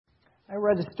I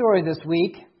read a story this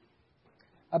week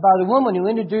about a woman who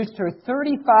introduced her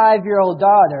 35-year-old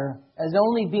daughter as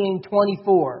only being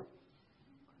 24.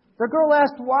 The girl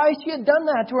asked why she had done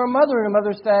that to her mother, and her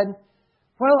mother said,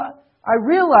 "Well, I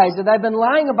realized that I've been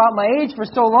lying about my age for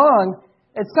so long,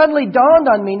 it suddenly dawned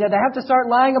on me that I have to start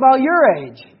lying about your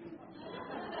age."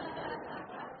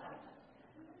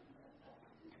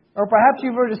 Or perhaps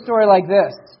you've heard a story like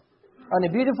this. On a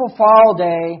beautiful fall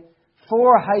day,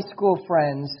 4 high school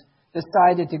friends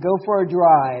decided to go for a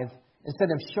drive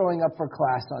instead of showing up for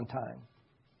class on time.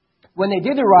 When they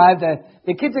did arrive,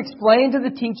 the kids explained to the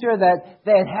teacher that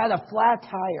they had had a flat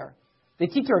tire. The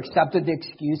teacher accepted the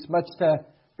excuse, much to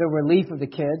the relief of the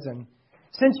kids. And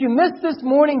 "Since you missed this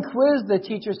morning quiz," the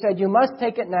teacher said, "you must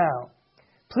take it now.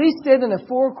 Please sit in the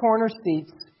 4 corner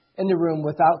seats in the room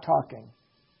without talking."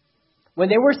 When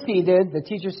they were seated, the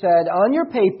teacher said, "On your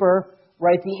paper,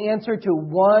 write the answer to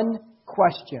one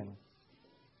question.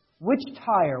 Which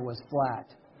tire was flat?"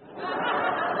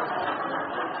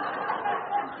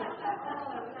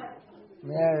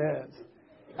 There it is.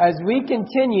 As we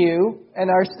continue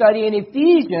in our study in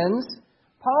Ephesians,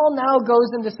 Paul now goes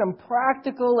into some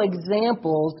practical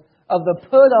examples of the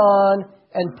put on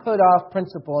and put off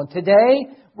principle. And today,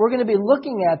 we're going to be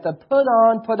looking at the put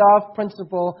on, put off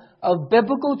principle of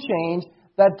biblical change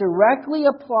that directly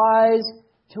applies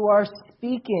to our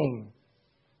speaking,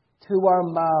 to our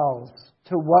mouths,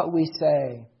 to what we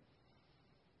say.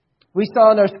 We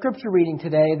saw in our scripture reading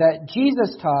today that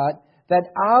Jesus taught that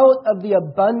out of the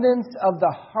abundance of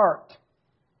the heart,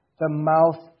 the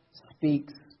mouth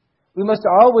speaks. We must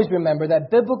always remember that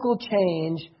biblical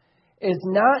change is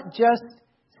not just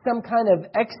some kind of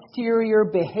exterior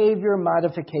behavior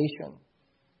modification.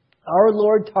 Our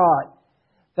Lord taught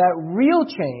that real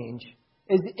change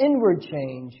is inward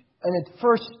change, and it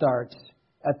first starts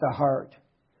at the heart.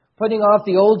 Putting off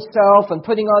the old self and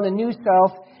putting on the new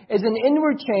self is an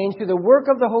inward change through the work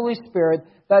of the Holy Spirit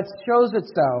that shows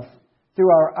itself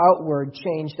through our outward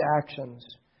changed actions.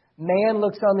 Man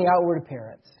looks on the outward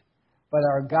appearance, but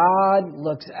our God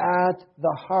looks at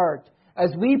the heart.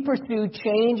 As we pursue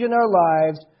change in our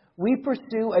lives, we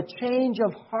pursue a change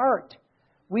of heart.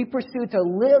 We pursue to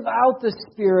live out the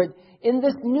Spirit in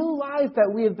this new life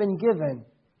that we have been given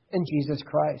in Jesus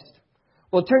Christ.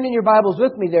 Well, turn in your Bibles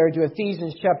with me there to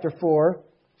Ephesians chapter 4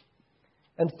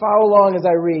 and follow along as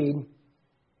I read.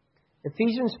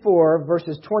 Ephesians 4,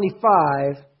 verses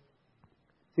 25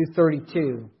 through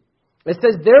 32. It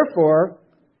says, "Therefore,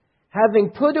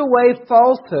 having put away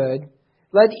falsehood,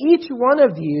 let each one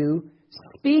of you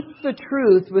speak the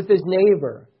truth with his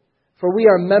neighbor, for we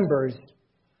are members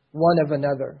one of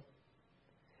another.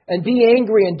 And be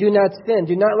angry and do not sin.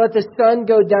 Do not let the sun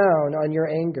go down on your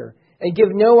anger, and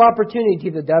give no opportunity to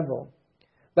the devil.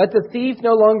 Let the thief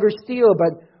no longer steal,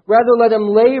 but rather let him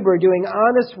labor, doing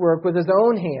honest work with his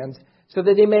own hands, so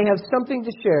that he may have something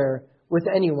to share with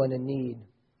anyone in need.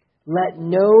 Let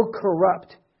no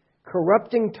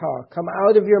corrupting talk come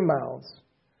out of your mouths,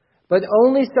 but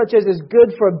only such as is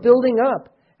good for building up,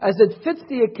 as it fits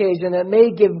the occasion, that may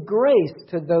give grace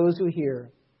to those who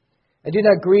hear. And do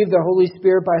not grieve the Holy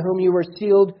Spirit, by whom you were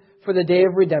sealed for the day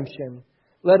of redemption.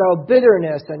 Let all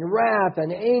bitterness and wrath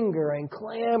and anger and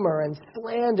clamor and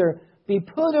slander be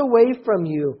put away from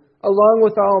you, along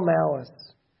with all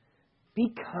malice. Be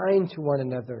kind to one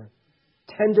another,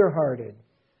 tender-hearted,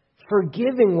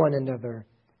 forgiving one another,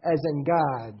 as in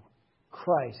God,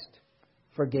 Christ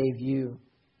forgave you."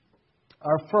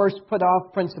 Our first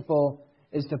put-off principle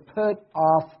is to put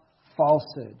off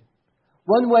falsehood.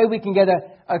 One way we can get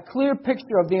a clear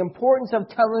picture of the importance of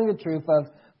telling the truth,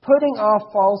 of putting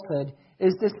off falsehood,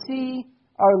 is to see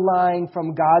our lying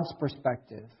from God's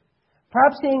perspective.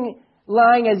 Perhaps seeing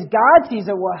lying as God sees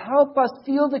it will help us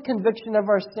feel the conviction of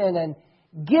our sin and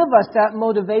give us that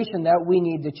motivation that we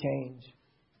need to change.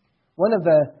 One of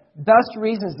the best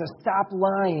reasons to stop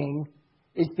lying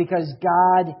is because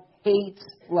God hates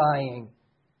lying.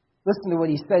 Listen to what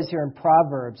he says here in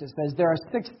Proverbs. It says, "There are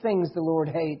 6 things the Lord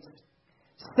hates,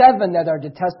 7 that are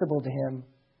detestable to him: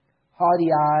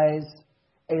 haughty eyes,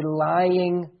 a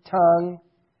lying tongue,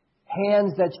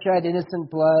 hands that shed innocent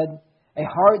blood, a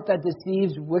heart that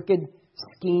deceives wicked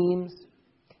schemes,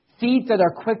 feet that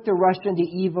are quick to rush into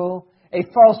evil, a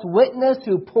false witness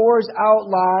who pours out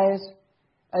lies,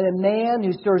 and a man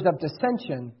who stirs up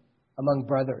dissension among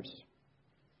brothers."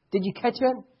 Did you catch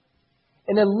it?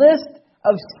 In a list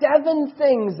of 7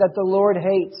 things that the Lord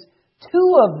hates,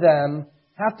 2 of them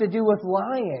have to do with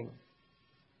lying.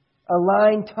 A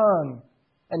lying tongue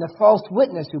and a false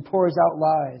witness who pours out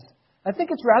lies. I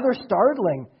think it's rather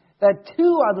startling that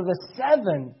 2 out of the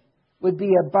 7 would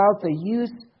be about the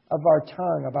use of our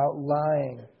tongue, about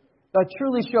lying. that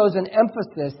truly shows an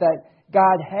emphasis that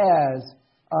God has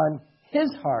on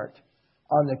His heart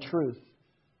on the truth.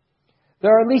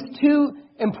 There are at least two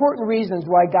important reasons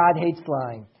why God hates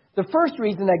lying. The first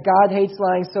reason that God hates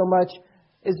lying so much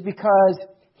is because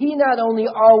He not only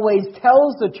always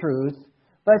tells the truth,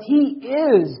 but He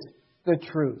is the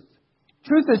truth.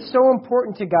 Truth is so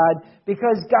important to God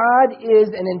because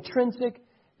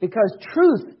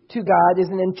truth to God is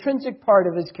an intrinsic part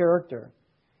of His character.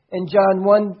 In John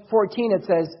 1:14 it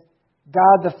says,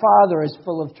 God the Father is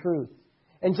full of truth.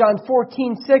 In John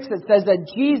 14:6 it says that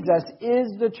Jesus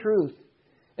is the truth.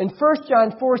 In 1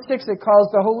 John 4:6 it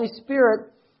calls the Holy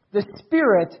Spirit the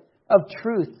Spirit of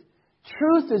truth.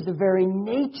 Truth is the very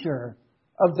nature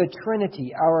of the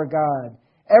Trinity, our God.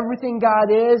 Everything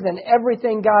God is and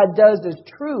everything God does is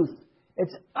truth.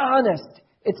 It's honest.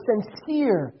 It's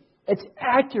sincere. It's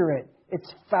accurate. It's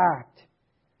fact.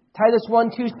 Titus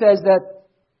 1:2 says that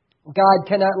God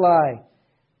cannot lie.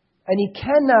 And He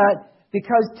cannot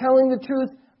because telling the truth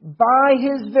by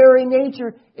His very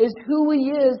nature is who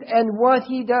He is and what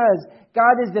He does.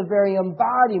 God is the very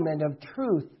embodiment of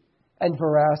truth and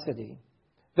veracity.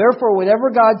 Therefore, whatever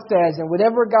God says and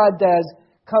whatever God does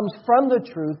comes from the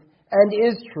truth and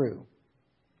is true.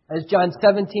 As John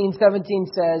 17:17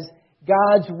 says,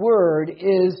 God's Word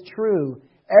is true.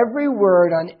 Every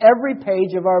word on every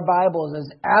page of our Bibles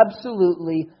is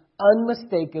absolutely,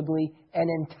 unmistakably, and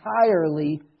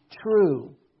entirely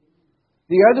true.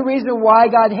 The other reason why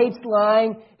God hates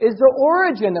lying is the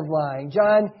origin of lying.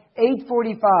 John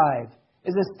 8:45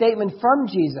 is a statement from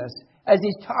Jesus as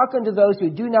He's talking to those who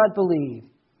do not believe.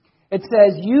 It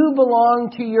says, you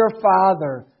belong to your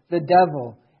father, the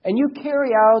devil, and you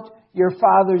carry out your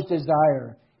father's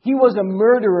desire. He was a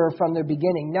murderer from the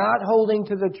beginning, not holding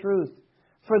to the truth,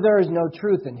 for there is no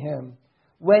truth in him.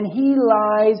 When he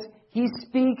lies, he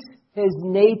speaks his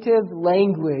native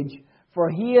language, for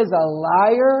he is a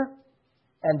liar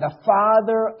and the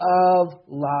father of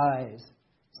lies.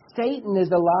 Satan is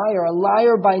a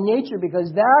liar by nature,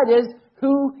 because that is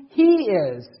who he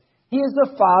is. He is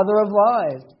the father of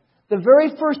lies. The very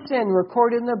first sin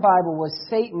recorded in the Bible was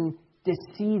Satan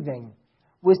deceiving,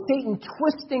 was Satan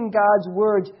twisting God's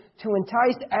words to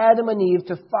entice Adam and Eve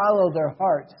to follow their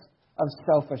hearts of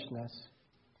selfishness.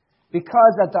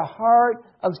 Because at the heart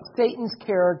of Satan's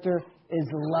character is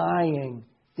lying,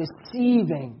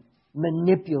 deceiving,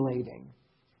 manipulating.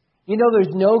 You know,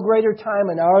 there's no greater time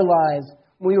in our lives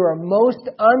when we are most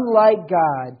unlike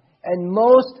God and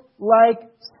most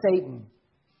like Satan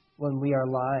when we are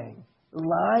lying.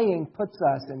 Lying puts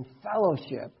us in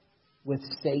fellowship with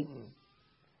Satan.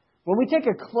 When we take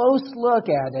a close look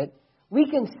at it, we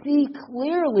can see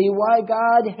clearly why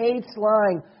God hates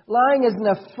lying. Lying is an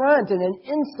affront and an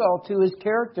insult to His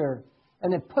character,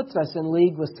 and it puts us in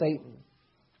league with Satan.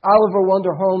 Oliver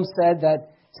Wendell Holmes said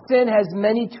that sin has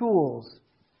many tools,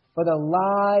 but a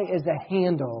lie is a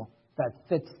handle that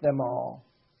fits them all.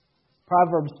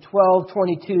 Proverbs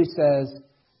 12:22 says,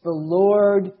 the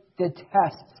Lord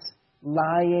detests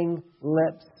lying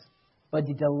lips, but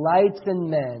He delights in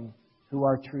men who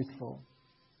are truthful.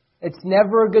 It's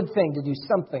never a good thing to do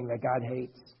something that God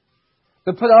hates.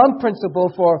 The put-on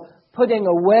principle for putting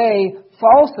away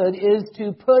falsehood is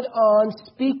to put on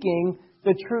speaking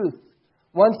the truth.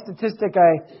 One statistic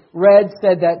I read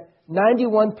said that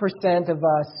 91% of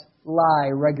us lie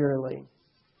regularly.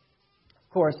 Of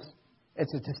course,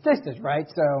 it's a statistic, right?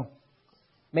 So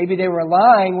maybe they were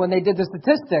lying when they did the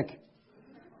statistic.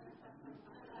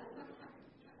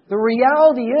 The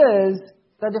reality is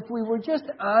that if we were just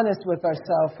honest with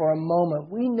ourselves for a moment,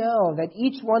 we know that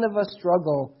each one of us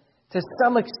struggle to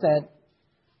some extent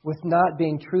with not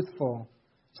being truthful.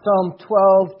 Psalm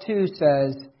 12:2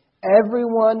 says,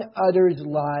 everyone utters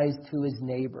lies to his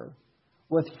neighbor.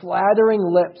 With flattering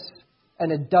lips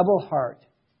and a double heart,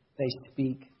 they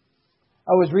speak.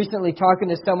 I was recently talking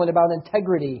to someone about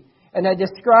integrity, and I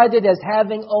described it as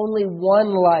having only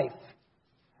one life.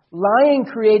 Lying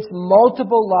creates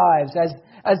multiple lives,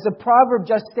 as the proverb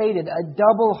just stated, a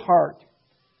double heart.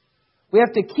 We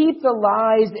have to keep the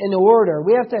lies in order.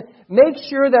 We have to make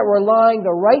sure that we're lying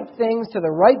the right things to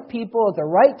the right people at the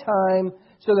right time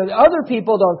so that other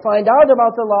people don't find out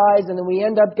about the lies and then we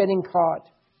end up getting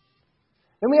caught.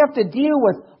 Then we have to deal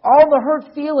with all the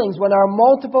hurt feelings when our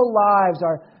multiple lives,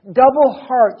 our double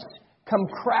hearts come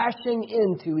crashing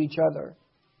into each other.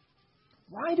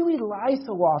 Why do we lie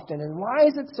so often, and why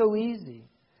is it so easy?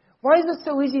 Why is it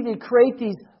so easy to create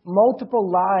these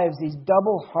multiple lives, these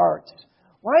double hearts?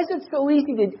 Why is it so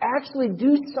easy to actually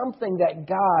do something that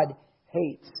God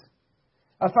hates?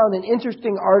 I found an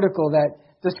interesting article that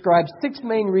describes 6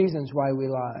 main reasons why we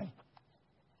lie.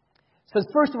 says,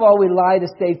 first of all, we lie to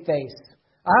save face.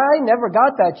 I never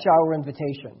got that shower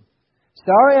invitation.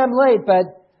 Sorry I'm late, but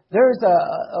there's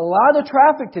a lot of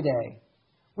traffic today.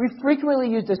 We frequently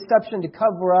use deception to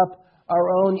cover up our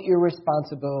own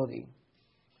irresponsibility.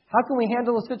 How can we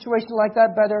handle a situation like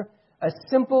that better? A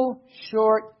simple,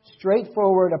 short,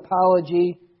 straightforward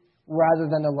apology rather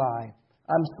than a lie.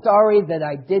 I'm sorry that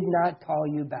I did not call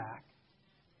you back.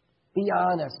 Be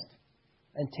honest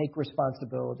and take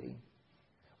responsibility.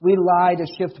 We lie to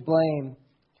shift blame.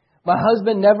 My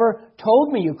husband never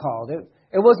told me you called.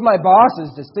 It was my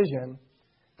boss's decision.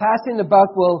 Passing the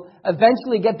buck will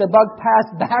eventually get the buck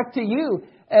passed back to you,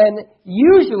 and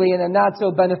usually in a not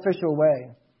so beneficial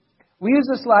way. We use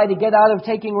this lie to get out of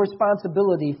taking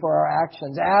responsibility for our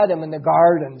actions. Adam in the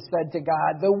garden said to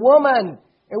God,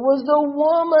 it was the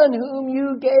woman whom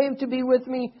you gave to be with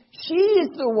me. She's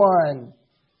the one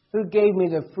who gave me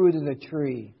the fruit of the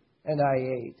tree, and I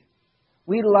ate.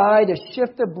 We lie to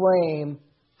shift the blame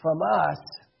from us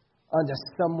onto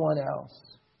someone else.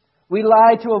 We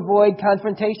lie to avoid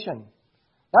confrontation.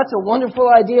 That's a wonderful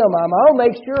idea, Mom. I'll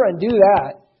make sure and do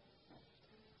that.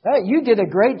 Hey, you did a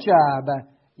great job.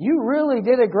 You really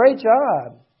did a great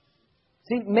job.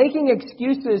 See, making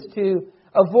excuses to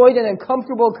avoid an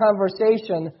uncomfortable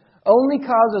conversation only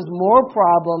causes more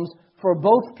problems for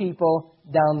both people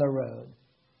down the road.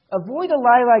 Avoid a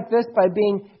lie like this by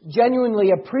being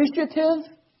genuinely appreciative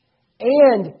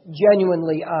and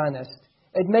genuinely honest.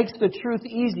 It makes the truth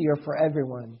easier for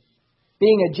everyone.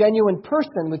 Being a genuine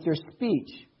person with your speech,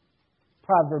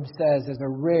 Proverbs says, is a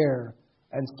rare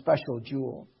and special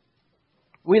jewel.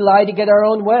 We lie to get our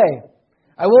own way.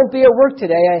 I won't be at work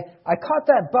today. I caught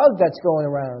that bug that's going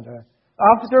around.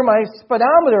 Officer, my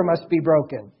speedometer must be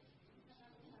broken.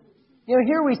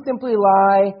 Here we simply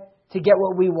lie to get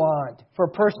what we want for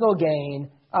personal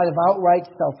gain out of outright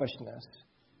selfishness.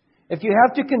 If you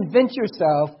have to convince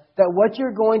yourself that what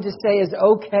you're going to say is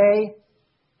okay,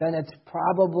 then it's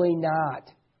probably not.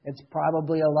 It's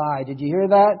probably a lie. Did you hear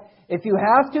that? If you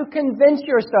have to convince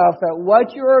yourself that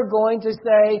what you're going to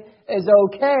say is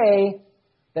okay,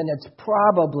 then it's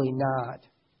probably not.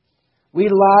 We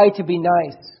lie to be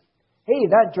nice. Hey,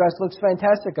 that dress looks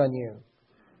fantastic on you.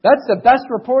 That's the best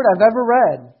report I've ever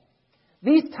read.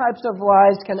 These types of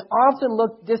lies can often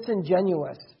look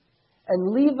disingenuous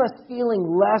and leave us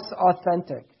feeling less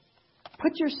authentic.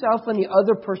 Put yourself in the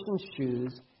other person's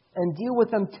shoes and deal with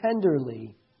them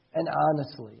tenderly and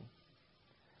honestly.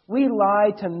 We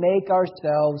lie to make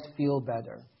ourselves feel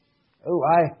better. Oh,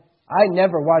 I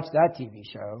never watch that TV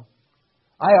show.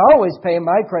 I always pay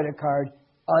my credit card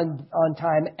on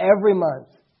time every month.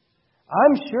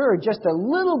 I'm sure just a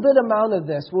little bit amount of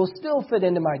this will still fit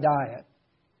into my diet.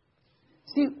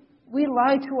 See, we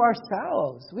lie to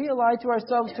ourselves. We lie to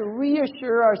ourselves to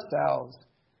reassure ourselves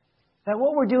that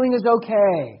what we're doing is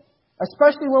okay,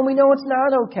 especially when we know it's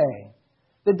not okay.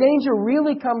 The danger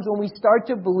really comes when we start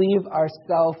to believe our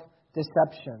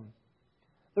self-deception.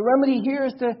 The remedy here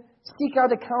is to seek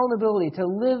out accountability, to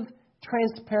live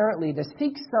transparently, to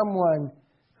seek someone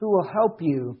who will help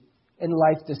you in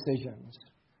life decisions.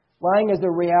 Lying is a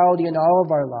reality in all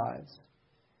of our lives.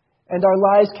 And our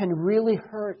lies can really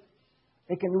hurt.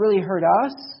 They can really hurt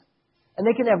us, and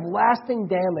they can have lasting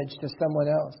damage to someone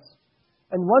else.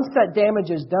 And once that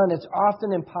damage is done, it's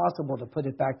often impossible to put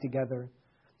it back together.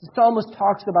 The psalmist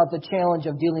talks about the challenge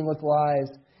of dealing with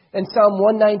lies. In Psalm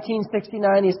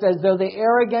 119:69, he says, "Though the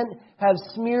arrogant have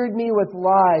smeared me with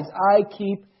lies, I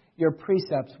keep your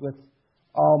precepts with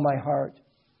all my heart."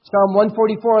 Psalm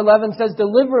 144:11 says,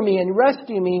 "Deliver me and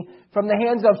rescue me from the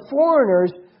hands of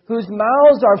foreigners whose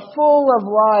mouths are full of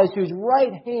lies, whose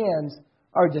right hands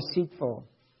are deceitful."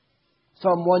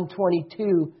 Psalm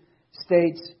 122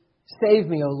 states, "Save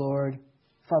me, O Lord,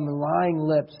 from lying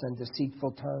lips and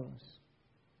deceitful tongues."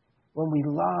 When we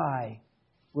lie,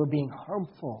 we're being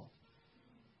harmful.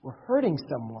 We're hurting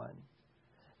someone.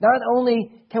 Not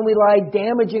only can we lie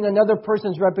damaging another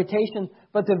person's reputation,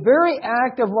 but the very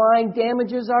act of lying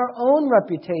damages our own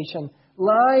reputation.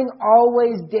 Lying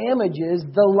always damages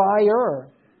the liar.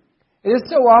 It is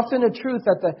so often a truth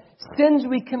that the sins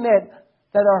we commit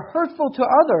that are hurtful to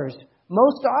others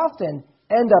most often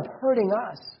end up hurting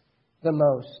us the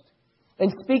most. In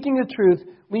speaking the truth,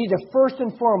 we need to first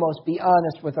and foremost be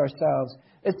honest with ourselves.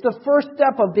 It's the first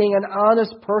step of being an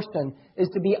honest person, is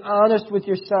to be honest with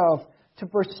yourself, to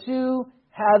pursue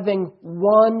having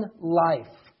one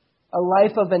life, a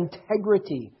life of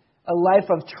integrity, a life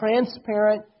of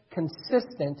transparent,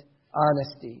 consistent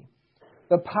honesty.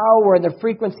 The power and the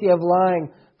frequency of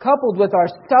lying, coupled with our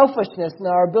selfishness and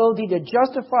our ability to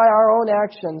justify our own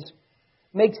actions,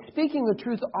 makes speaking the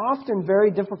truth often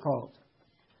very difficult.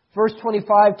 Verse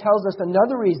 25 tells us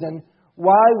another reason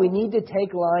why we need to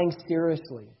take lying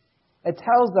seriously. It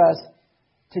tells us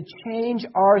to change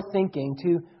our thinking,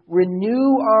 to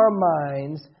renew our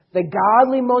minds, the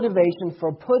godly motivation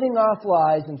for putting off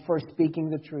lies and for speaking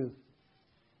the truth.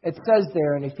 It says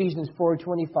there in Ephesians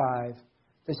 4:25,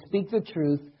 to speak the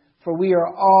truth, for we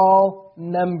are all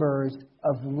members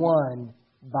of one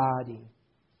body.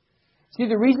 See,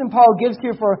 the reason Paul gives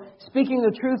here for speaking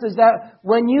the truth is that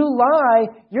when you lie,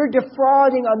 you're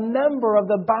defrauding a member of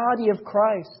the body of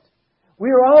Christ. We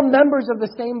are all members of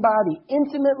the same body,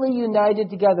 intimately united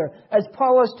together, as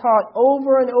Paul has taught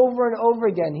over and over and over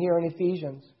again here in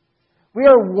Ephesians. We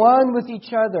are one with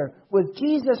each other, with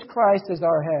Jesus Christ as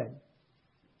our head.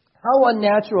 How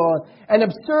unnatural and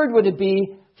absurd would it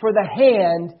be for the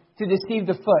hand to deceive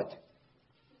the foot,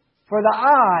 for the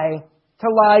eye to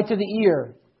lie to the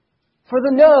ear, for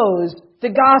the nose to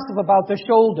gossip about the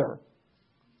shoulder.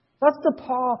 That's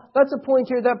the point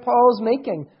here that Paul is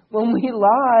making. When we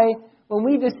lie, when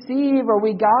we deceive or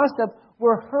we gossip,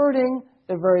 we're hurting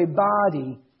the very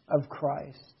body of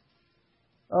Christ.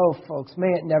 Oh, folks, may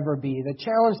it never be. The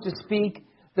challenge to speak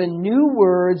the new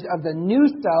words of the new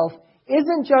self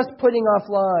isn't just putting off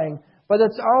lying, but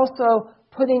it's also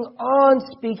putting on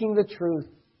speaking the truth.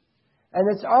 And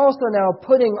it's also now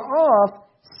putting off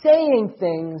saying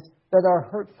things that are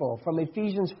hurtful, from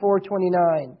Ephesians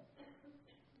 4:29.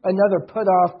 Another put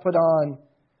off, put on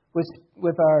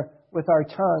with our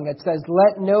tongue. It says,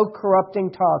 let no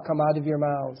corrupting talk come out of your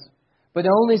mouths, but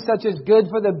only such as good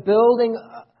for the building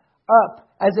up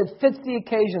as it fits the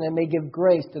occasion and may give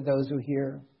grace to those who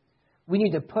hear. We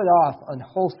need to put off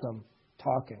unwholesome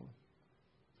talking.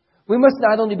 We must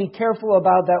not only be careful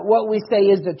about that what we say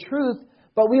is the truth,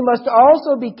 but we must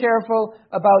also be careful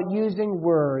about using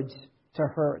words to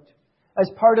hurt. As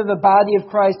part of the body of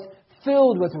Christ,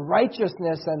 filled with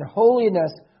righteousness and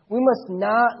holiness, we must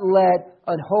not let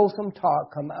unwholesome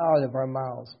talk come out of our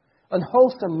mouths.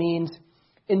 Unwholesome means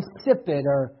insipid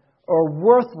or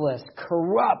worthless,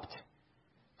 corrupt.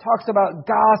 Talks about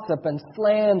gossip and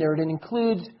slander. It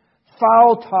includes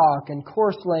foul talk and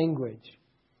coarse language.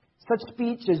 Such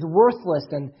speech is worthless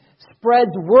and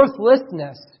spreads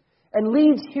worthlessness and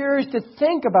leads hearers to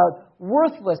think about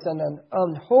worthless and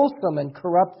unwholesome and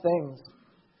corrupt things.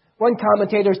 One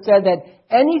commentator said that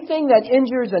anything that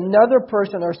injures another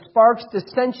person or sparks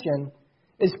dissension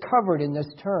is covered in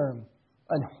this term,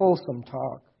 unwholesome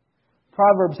talk.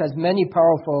 Proverbs has many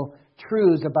powerful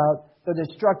truths about the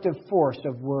destructive force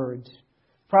of words.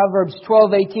 Proverbs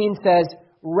 12:18 says,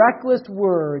 reckless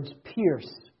words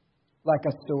pierce like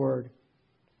a sword.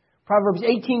 Proverbs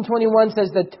 18:21 says,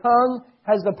 the tongue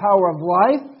has the power of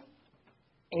life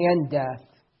and death.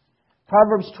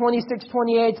 Proverbs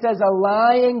 26:28 says, a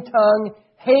lying tongue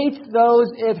hates those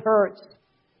it hurts,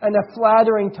 and a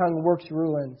flattering tongue works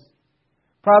ruins.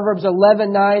 Proverbs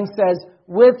 11:9 says,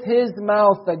 with his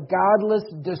mouth the godless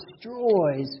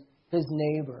destroys his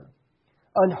neighbor.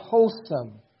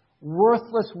 Unwholesome,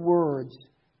 worthless words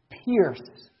pierce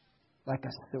like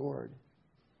a sword.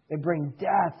 They bring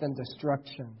death and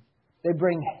destruction. They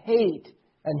bring hate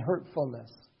and hurtfulness.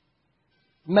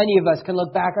 Many of us can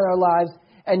look back on our lives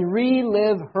and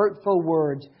relive hurtful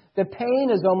words. The pain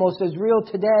is almost as real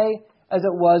today as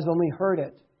it was when we heard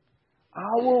it.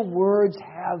 Our words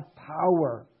have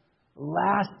power,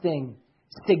 lasting,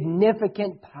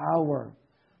 significant power.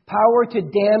 Power to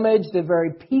damage the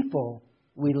very people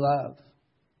we love.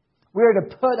 We are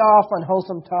to put off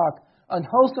unwholesome talk.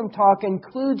 Unwholesome talk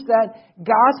includes that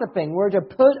gossiping. We're to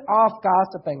put off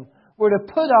gossiping. We're to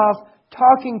put off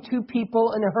talking to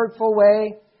people in a hurtful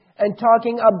way and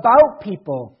talking about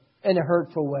people in a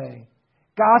hurtful way.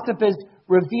 Gossip is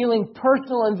revealing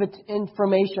personal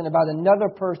information about another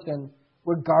person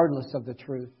regardless of the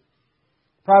truth.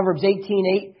 Proverbs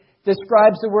 18:8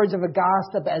 describes the words of a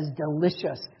gossip as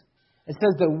delicious. It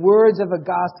says the words of a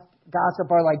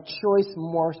gossip are like choice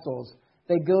morsels.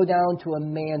 They go down to a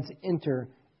man's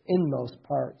inmost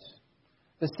parts.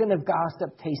 The sin of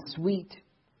gossip tastes sweet,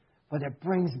 but it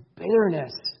brings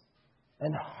bitterness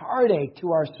and heartache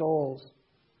to our souls.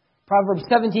 Proverbs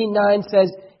 17:9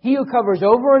 says, he who covers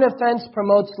over an offense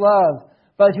promotes love,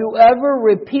 but whoever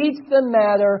repeats the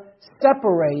matter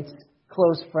separates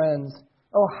close friends.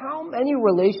 Oh, how many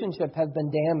relationships have been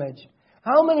damaged?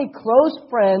 How many close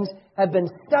friends have been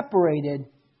separated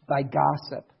by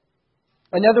gossip?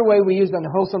 Another way we use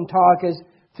unwholesome talk is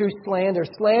through slander.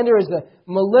 Slander is a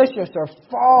malicious or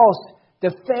false,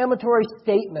 defamatory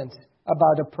statements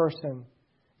about a person.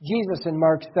 Jesus in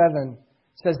Mark 7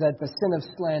 says that the sin of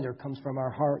slander comes from our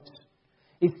hearts.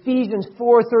 Ephesians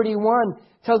 4:31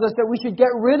 tells us that we should get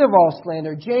rid of all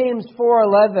slander. James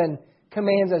 4:11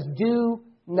 commands us, do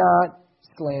not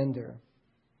slander.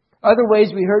 Other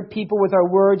ways we hurt people with our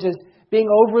words is being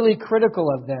overly critical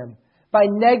of them, by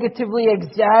negatively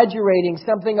exaggerating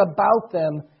something about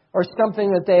them or something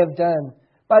that they have done,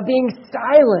 by being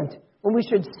silent when we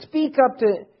should speak up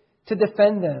to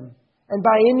defend them, and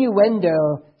by innuendo,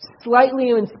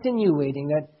 slightly insinuating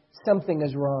that something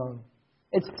is wrong.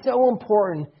 It's so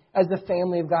important as the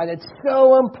family of God. It's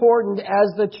so important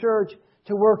as the church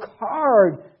to work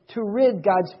hard to rid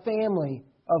God's family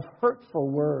of hurtful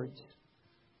words.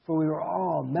 For we are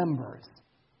all members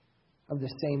of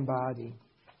the same body.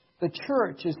 The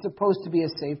church is supposed to be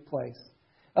a safe place.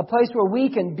 A place where we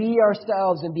can be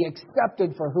ourselves and be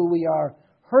accepted for who we are.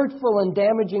 Hurtful and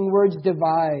damaging words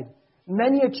divide.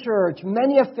 Many a church,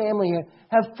 many a family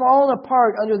have fallen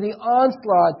apart under the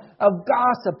onslaught of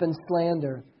gossip and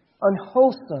slander.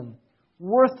 Unwholesome,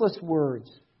 worthless words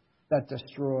that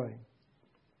destroy.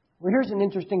 Well, here's an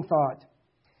interesting thought.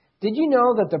 Did you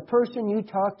know that the person you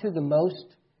talk to the most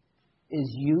is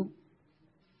you?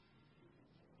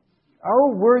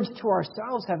 Our words to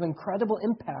ourselves have incredible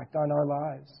impact on our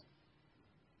lives.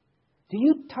 Do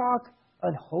you talk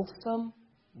unwholesome,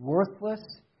 worthless,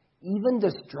 even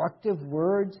destructive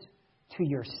words to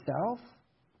yourself?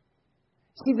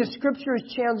 See, the Scripture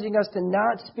is challenging us to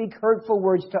not speak hurtful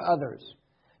words to others,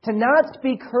 to not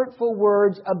speak hurtful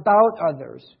words about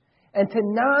others, and to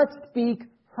not speak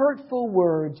hurtful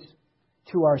words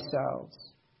to ourselves.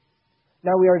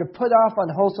 Now we are to put off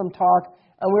unwholesome talk,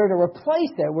 and we're to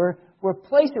replace it. We're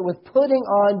replace it with putting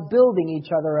on building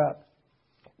each other up.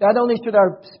 Not only should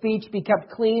our speech be kept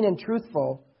clean and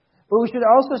truthful, but we should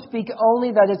also speak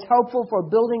only that is helpful for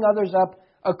building others up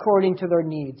according to their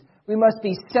needs. We must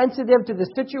be sensitive to the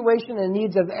situation and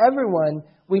needs of everyone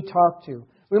we talk to.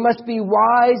 We must be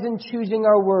wise in choosing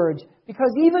our words,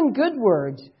 because even good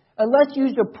words, unless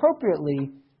used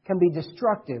appropriately, can be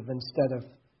destructive instead of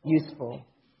useful.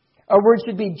 Our words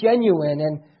should be genuine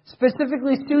and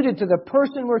specifically suited to the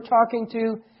person we're talking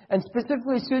to, and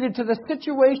specifically suited to the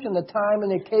situation, the time,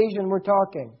 and the occasion we're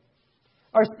talking.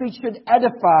 Our speech should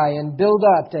edify and build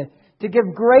up, to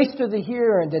give grace to the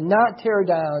hearer, and to not tear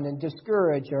down and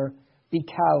discourage or be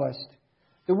calloused.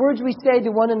 The words we say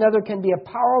to one another can be a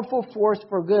powerful force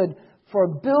for good, for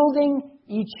building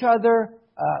each other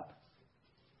up.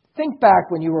 Think back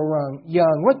when you were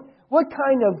young. What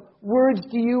kind of words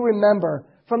do you remember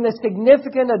from the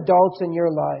significant adults in your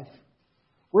life?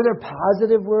 Were there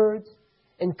positive words,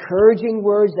 encouraging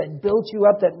words that built you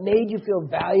up, that made you feel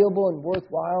valuable and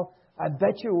worthwhile? I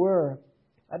bet you were.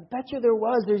 I bet you there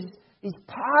was. There's these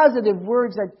positive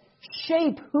words that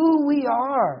shape who we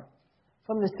are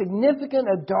from the significant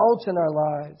adults in our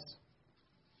lives.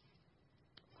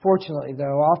 Fortunately,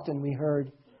 though, often we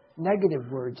heard negative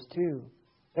words too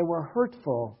that were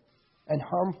hurtful and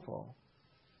harmful.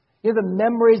 You know, the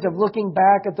memories of looking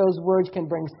back at those words can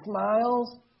bring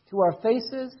smiles to our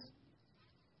faces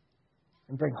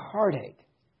and bring heartache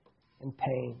and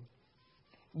pain.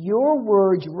 Your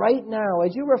words right now,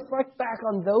 as you reflect back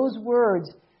on those words,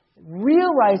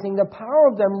 realizing the power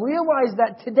of them, realize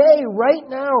that today, right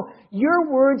now,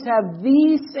 your words have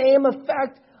the same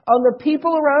effect on the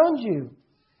people around you,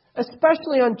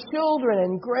 especially on children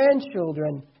and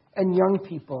grandchildren and young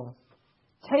people.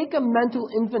 Take a mental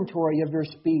inventory of your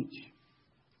speech.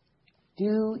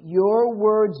 Do your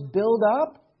words build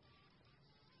up,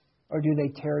 or do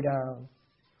they tear down?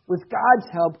 With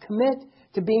God's help, commit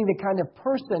to being the kind of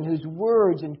person whose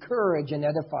words encourage and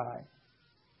edify.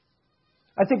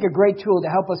 I think a great tool to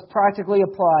help us practically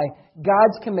apply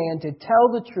God's command to tell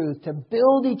the truth, to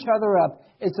build each other up,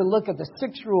 is to look at the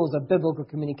 6 rules of biblical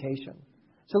communication.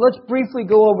 So let's briefly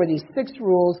go over these 6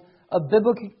 rules of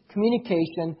biblical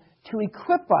communication to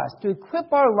equip us, to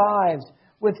equip our lives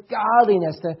with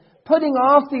godliness, to putting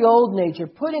off the old nature,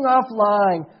 putting off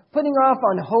lying, putting off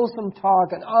unwholesome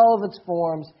talk in all of its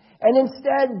forms, and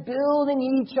instead building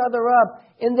each other up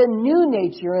in the new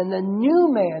nature, in the new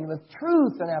man, with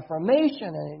truth and affirmation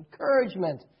and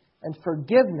encouragement and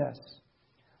forgiveness.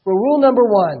 Well, rule number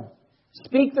 1,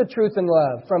 speak the truth in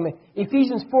love, from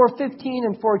Ephesians 4:15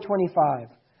 and 4:25.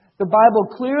 The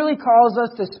Bible clearly calls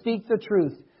us to speak the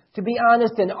truth, to be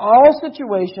honest in all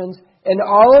situations, in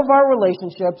all of our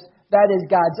relationships. That is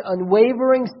God's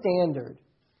unwavering standard.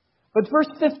 But verse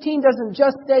 15 doesn't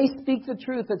just say speak the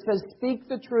truth. It says speak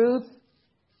the truth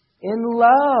in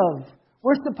love.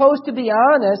 We're supposed to be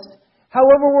honest.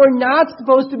 However, we're not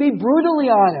supposed to be brutally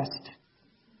honest.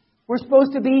 We're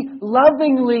supposed to be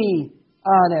lovingly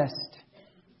honest.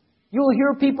 You'll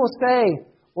hear people say,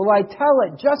 well, I tell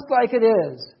it just like it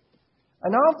is.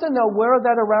 And often they'll wear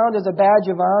that around as a badge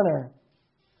of honor.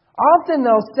 Often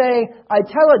they'll say, I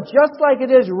tell it just like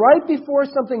it is right before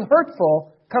something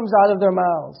hurtful comes out of their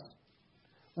mouths.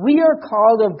 We are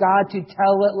called of God to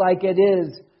tell it like it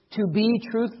is, to be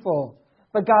truthful.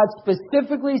 But God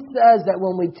specifically says that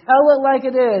when we tell it like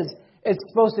it is, it's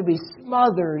supposed to be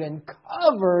smothered and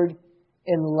covered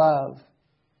in love.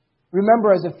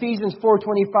 Remember, as Ephesians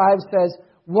 4:25 says,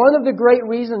 one of the great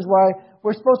reasons why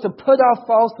we're supposed to put off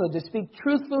falsehood, to speak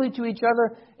truthfully to each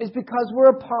other, is because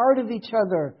we're a part of each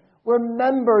other. We're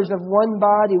members of one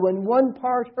body. When one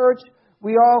part hurts,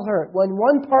 we all hurt. When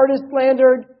one part is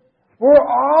slandered, we're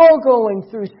all going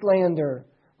through slander.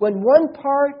 When one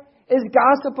part is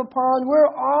gossiped upon,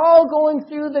 we're all going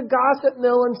through the gossip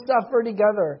mill and suffer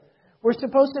together. We're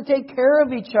supposed to take care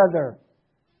of each other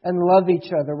and love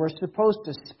each other. We're supposed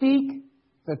to speak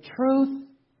the truth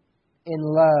in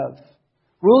love.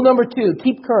 Rule number 2,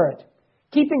 keep current.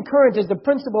 Keeping current is the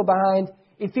principle behind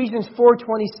Ephesians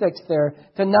 4:26 there,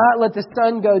 to not let the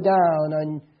sun go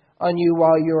down on you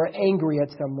while you're angry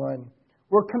at someone.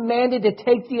 We're commanded to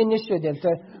take the initiative,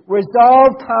 to resolve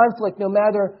conflict no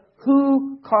matter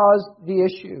who caused the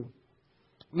issue.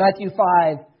 Matthew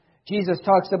 5, Jesus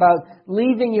talks about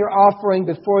leaving your offering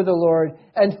before the Lord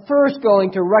and first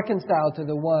going to reconcile to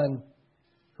the one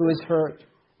who is hurt.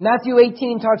 Matthew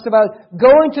 18 talks about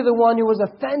going to the one who was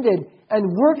offended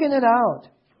and working it out.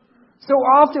 So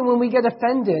often when we get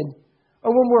offended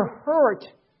or when we're hurt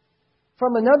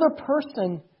from another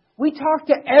person, we talk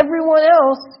to everyone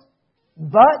else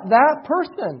but that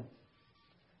person.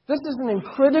 This is an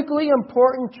critically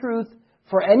important truth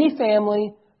for any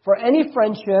family, for any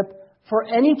friendship, for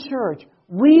any church.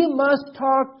 We must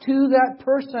talk to that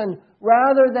person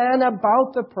rather than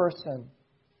about the person.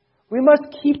 We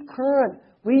must keep current.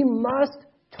 We must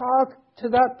talk to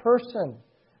that person.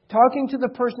 Talking to the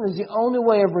person is the only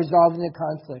way of resolving the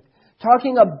conflict.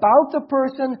 Talking about the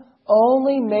person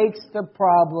only makes the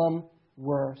problem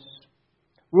worse.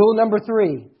 Rule number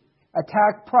 3,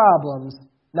 attack problems,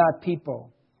 not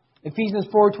people. Ephesians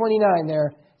 4:29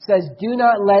 there says, do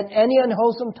not let any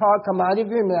unwholesome talk come out of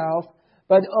your mouth,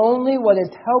 but only what is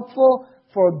helpful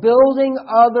for building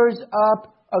others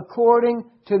up according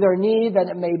to their need, that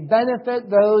it may benefit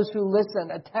those who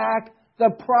listen. Attack the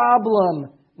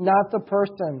problem, not the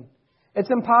person. It's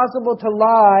impossible to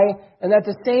lie and at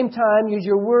the same time use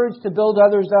your words to build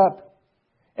others up.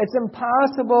 It's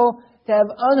impossible to have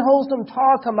unwholesome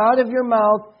talk come out of your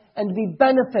mouth and be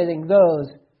benefiting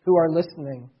those who are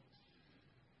listening.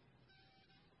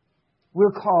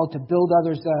 We're called to build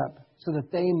others up so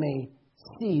that they may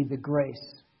see the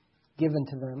grace given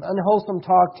to them. Unwholesome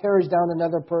talk tears down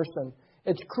another person.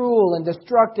 It's cruel and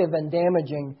destructive and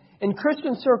damaging. In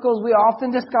Christian circles, we often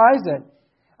disguise it.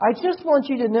 I just want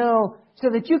you to know so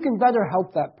that you can better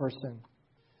help that person.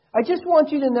 I just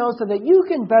want you to know so that you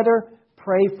can better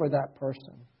pray for that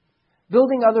person.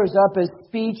 Building others up is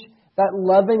speech that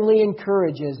lovingly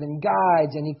encourages and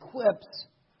guides and equips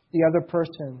the other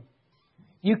person.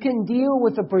 You can deal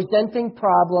with the presenting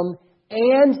problem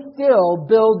and still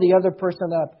build the other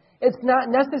person up. It's not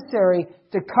necessary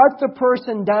to cut the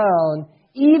person down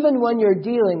even when you're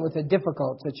dealing with a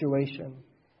difficult situation.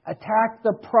 Attack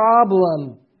the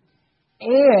problem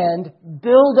and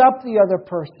build up the other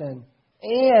person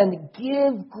and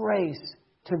give grace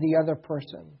to the other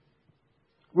person.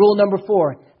 Rule number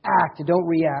 4, act, don't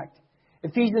react.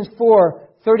 Ephesians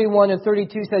 4:31 and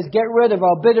 32 says, get rid of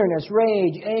all bitterness,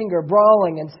 rage, anger,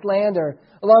 brawling, and slander,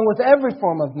 along with every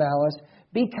form of malice.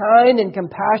 Be kind and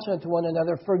compassionate to one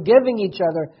another, forgiving each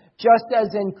other, just as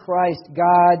in Christ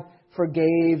God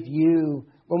forgave you.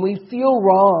 When we feel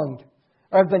wronged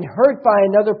or have been hurt by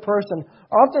another person,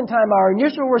 oftentimes our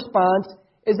initial response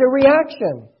is a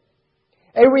reaction.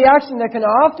 A reaction that can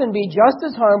often be just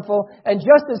as harmful and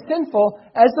just as sinful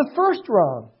as the first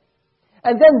wrong.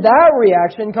 And then that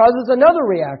reaction causes another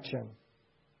reaction.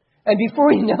 And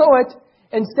before you know it,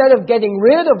 instead of getting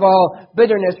rid of all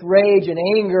bitterness, rage, and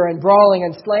anger, and brawling,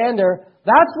 and slander,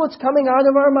 that's what's coming out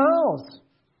of our mouths.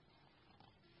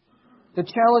 The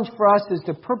challenge for us is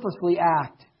to purposely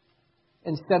act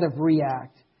instead of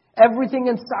react. Everything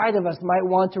inside of us might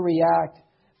want to react,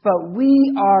 but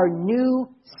we are new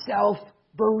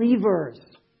self-believers.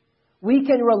 We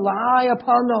can rely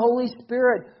upon the Holy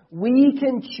Spirit. We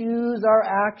can choose our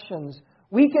actions.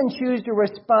 We can choose to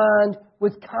respond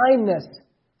with kindness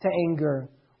to anger,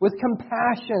 with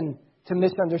compassion to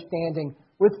misunderstanding,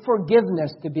 with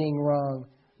forgiveness to being wrong.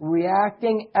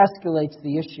 Reacting escalates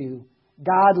the issue.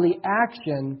 Godly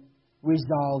action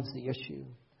resolves the issue.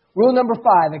 Rule number 5,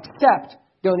 accept,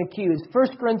 don't accuse.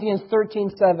 1 Corinthians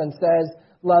 13:7 says,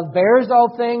 love bears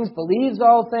all things, believes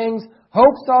all things,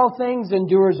 hopes all things,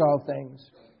 endures all things.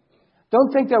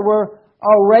 Don't think that we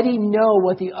already know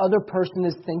what the other person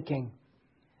is thinking.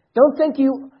 Don't think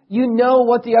you know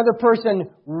what the other person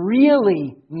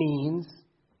really means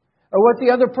or what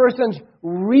the other person's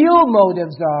real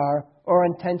motives are or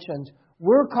intentions.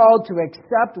 We're called to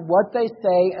accept what they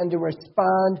say and to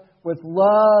respond with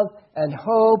love and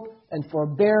hope and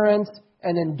forbearance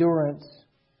and endurance.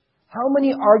 How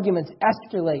many arguments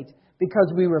escalate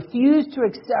because we refuse to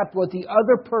accept what the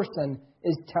other person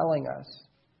is telling us?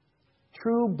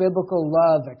 True biblical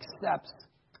love accepts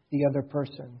the other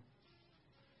person.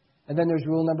 And then there's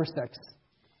rule number 6.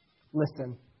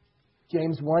 Listen.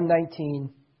 James 1:19.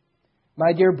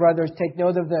 My dear brothers, take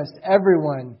note of this.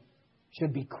 Everyone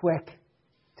should be quick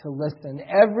to listen.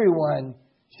 Everyone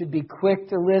should be quick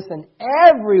to listen.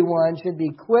 Everyone should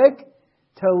be quick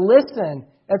to listen.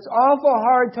 It's awful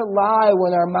hard to lie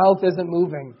when our mouth isn't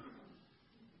moving.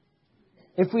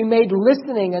 If we made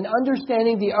listening and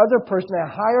understanding the other person a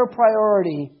higher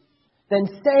priority than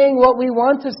saying what we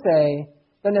want to say,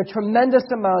 then a tremendous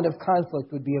amount of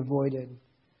conflict would be avoided.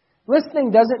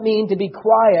 Listening doesn't mean to be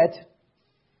quiet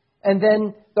and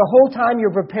then the whole time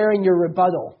you're preparing your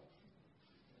rebuttal.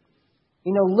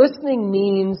 Listening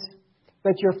means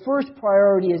that your first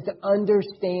priority is to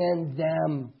understand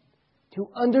them. To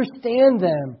understand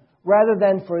them rather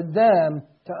than for them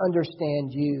to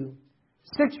understand you.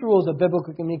 6 rules of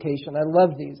biblical communication. I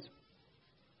love these.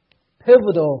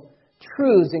 Pivotal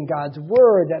truths in God's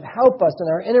Word that help us in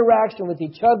our interaction with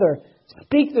each other.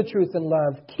 Speak the truth in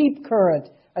love. Keep current.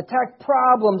 Attack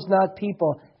problems, not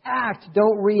people. Act,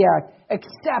 don't react.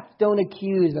 Accept, don't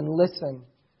accuse. And listen.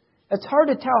 It's hard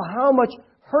to tell how much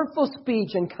hurtful speech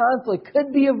and conflict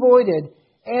could be avoided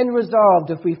and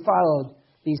resolved if we followed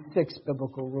these 6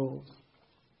 biblical rules.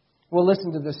 Well,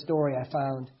 listen to this story I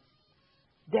found.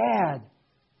 Dad,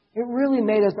 it really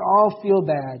made us all feel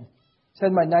bad,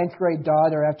 said my 9th grade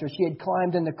daughter after she had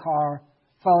climbed in the car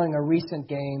following a recent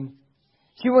game.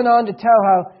 She went on to tell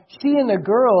how she and the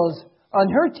girls on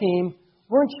her team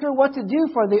weren't sure what to do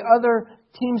for the other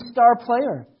team's star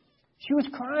player. She was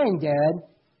crying, Dad,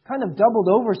 kind of doubled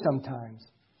over sometimes,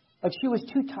 like she was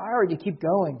too tired to keep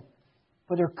going.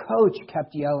 But her coach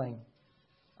kept yelling.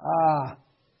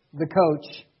 The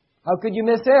coach. How could you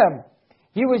miss him?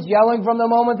 He was yelling from the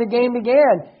moment the game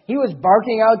began. He was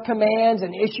barking out commands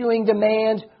and issuing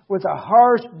demands with a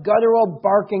harsh, guttural,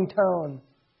 barking tone.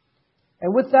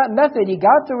 And with that method, he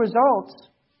got the results.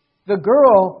 The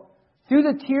girl, through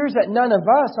the tears that none of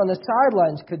us on the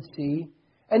sidelines could see,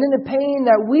 and in the pain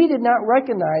that we did not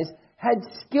recognize, had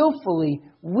skillfully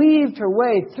weaved her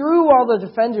way through all the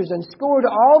defenders and scored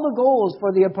all the goals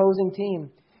for the opposing team.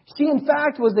 She, in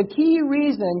fact, was the key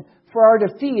reason for our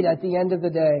defeat at the end of the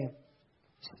day.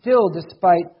 Still,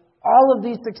 despite all of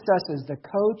these successes, the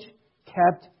coach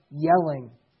kept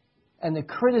yelling, and the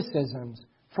criticisms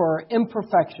for her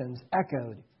imperfections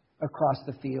echoed across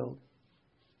the field.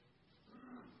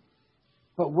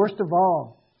 But worst of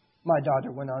all, my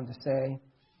daughter went on to say,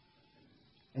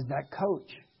 is that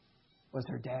coach was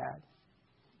her dad.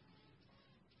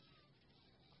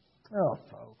 Oh,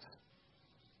 folks.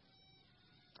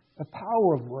 The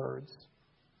power of words.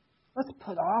 Let's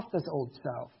put off this old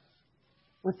self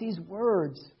with these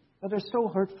words that are so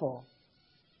hurtful,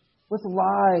 with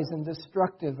lies and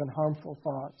destructive and harmful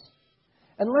thoughts.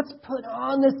 And let's put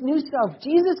on this new self.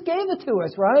 Jesus gave it to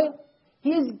us, right?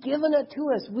 He has given it to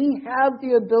us. We have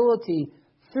the ability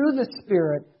through the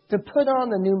Spirit to put on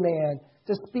the new man,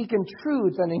 to speak in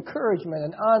truth and encouragement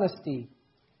and honesty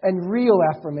and real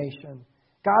affirmation.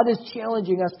 God is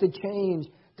challenging us to change,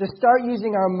 to start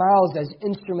using our mouths as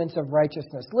instruments of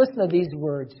righteousness. Listen to these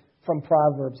words from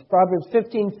Proverbs. Proverbs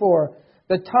 15:4.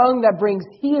 The tongue that brings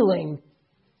healing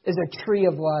is a tree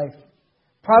of life.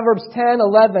 Proverbs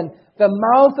 10:11. The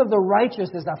mouth of the righteous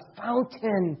is a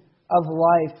fountain of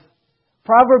life.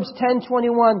 Proverbs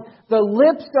 10:21. The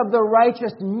lips of the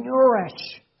righteous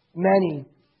nourish many.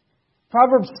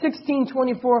 Proverbs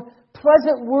 16:24.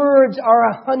 Pleasant words are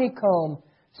a honeycomb,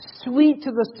 sweet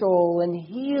to the soul and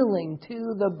healing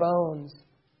to the bones.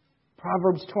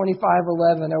 Proverbs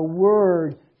 25:11. A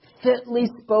word fitly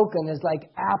spoken is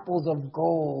like apples of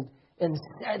gold in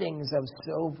settings of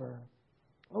silver.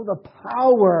 Oh, the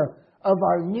power of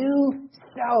our new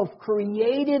self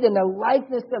created in the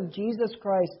likeness of Jesus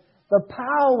Christ. The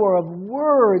power of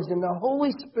words and the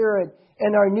Holy Spirit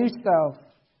in our new self.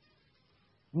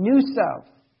 New self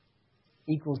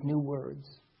equals new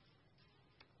words.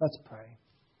 Let's pray.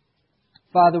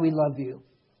 Father, we love you.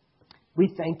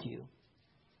 We thank you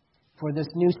for this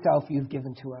new self you've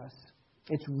given to us.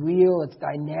 It's real, it's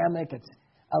dynamic, it's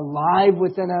alive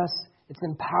within us, it's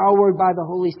empowered by the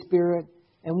Holy Spirit,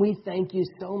 and we thank you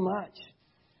so much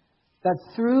that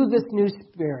through this new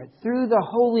Spirit, through the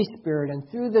Holy Spirit, and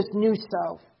through this new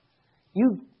self,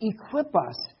 you equip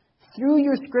us through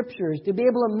your Scriptures to be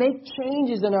able to make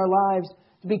changes in our lives,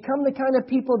 to become the kind of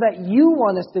people that you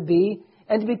want us to be,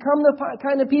 and to become the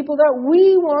kind of people that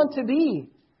we want to be.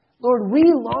 Lord, we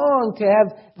long to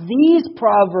have these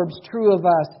proverbs true of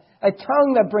us, a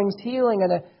tongue that brings healing,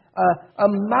 and a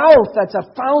mouth that's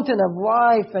a fountain of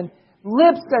life, and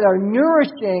lips that are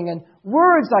nourishing, and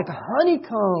words like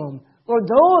honeycomb. Lord,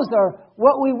 those are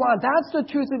what we want. That's the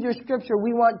truth of your Scripture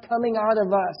we want coming out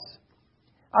of us.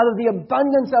 Out of the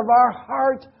abundance of our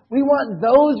heart, we want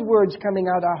those words coming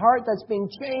out, a heart that's been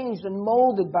changed and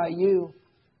molded by you.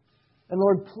 And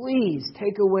Lord, please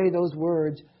take away those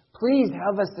words. Please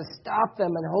help us to stop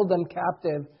them and hold them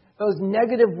captive. Those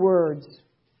negative words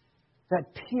that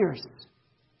pierce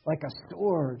like a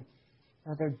sword,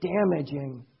 that are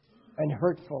damaging and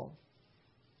hurtful.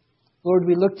 Lord,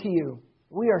 we look to you.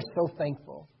 We are so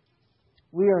thankful.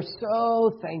 We are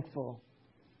so thankful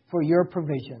for your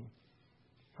provision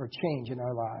for change in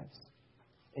our lives.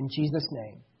 In Jesus'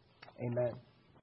 name, amen.